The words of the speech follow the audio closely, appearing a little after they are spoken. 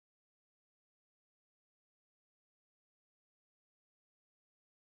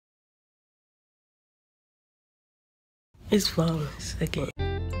It's flawless again.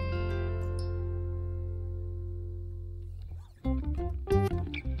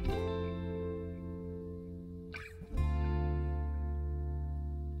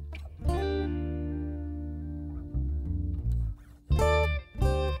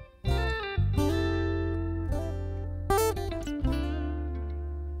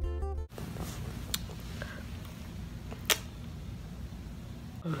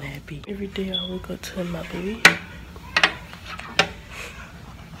 I'm happy. Every day I wake up to my baby.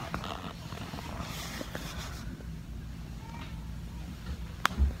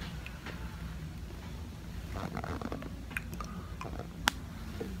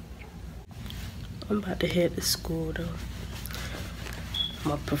 I'm about to head to school though.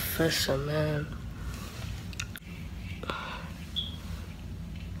 My professor, man.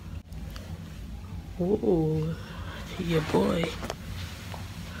 Ooh, your boy.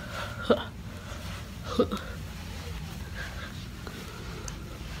 Look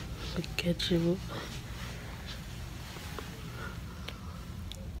at you.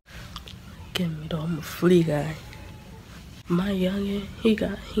 Get me though, I'm a flea guy. My youngin', he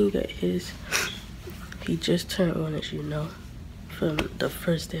got his. He just turned 1, as you know. From the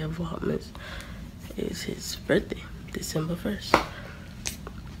first day of Vlogmas is his birthday, December 1st.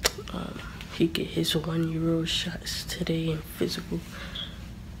 He get his 1-year-old shots today in physical.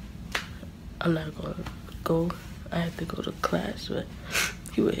 I'm not gonna go. I have to go to class, but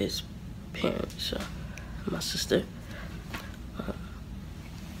he with his parents, so my sister.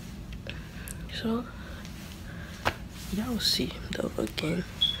 So y'all will see him though again.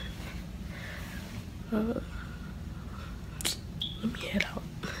 Let me head out.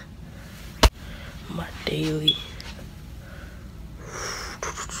 My daily.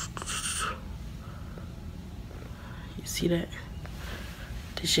 You see that?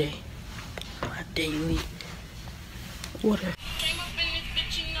 The J. My daily water.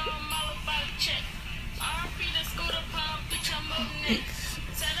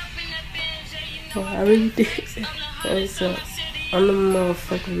 Oh, I really did. So, I'm the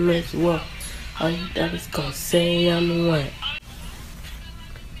motherfucking Miss Wolf. All you that is gonna say I'm the one.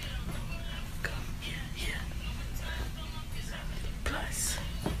 Plus.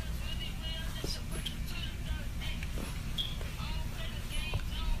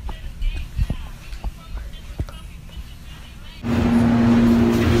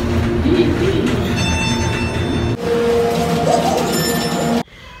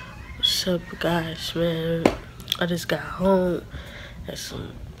 What's up, guys, man? I just got home. Had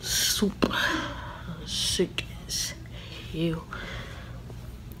some soup. I'm sick as hell.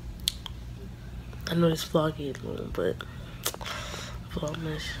 I know this vlog ain't long, but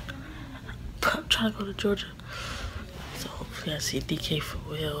Vlogmas. I'm trying to go to Georgia. So hopefully I see DK for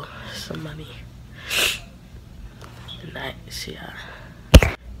real. Somebody. Nice, yeah.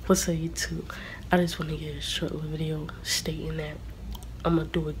 What's up, YouTube? I just want to get a short video stating that I'm gonna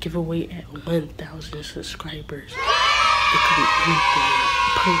do a giveaway at 1,000 subscribers. It could be anything.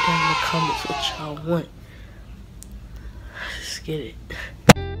 Put it down in the comments what y'all want. Let's get it.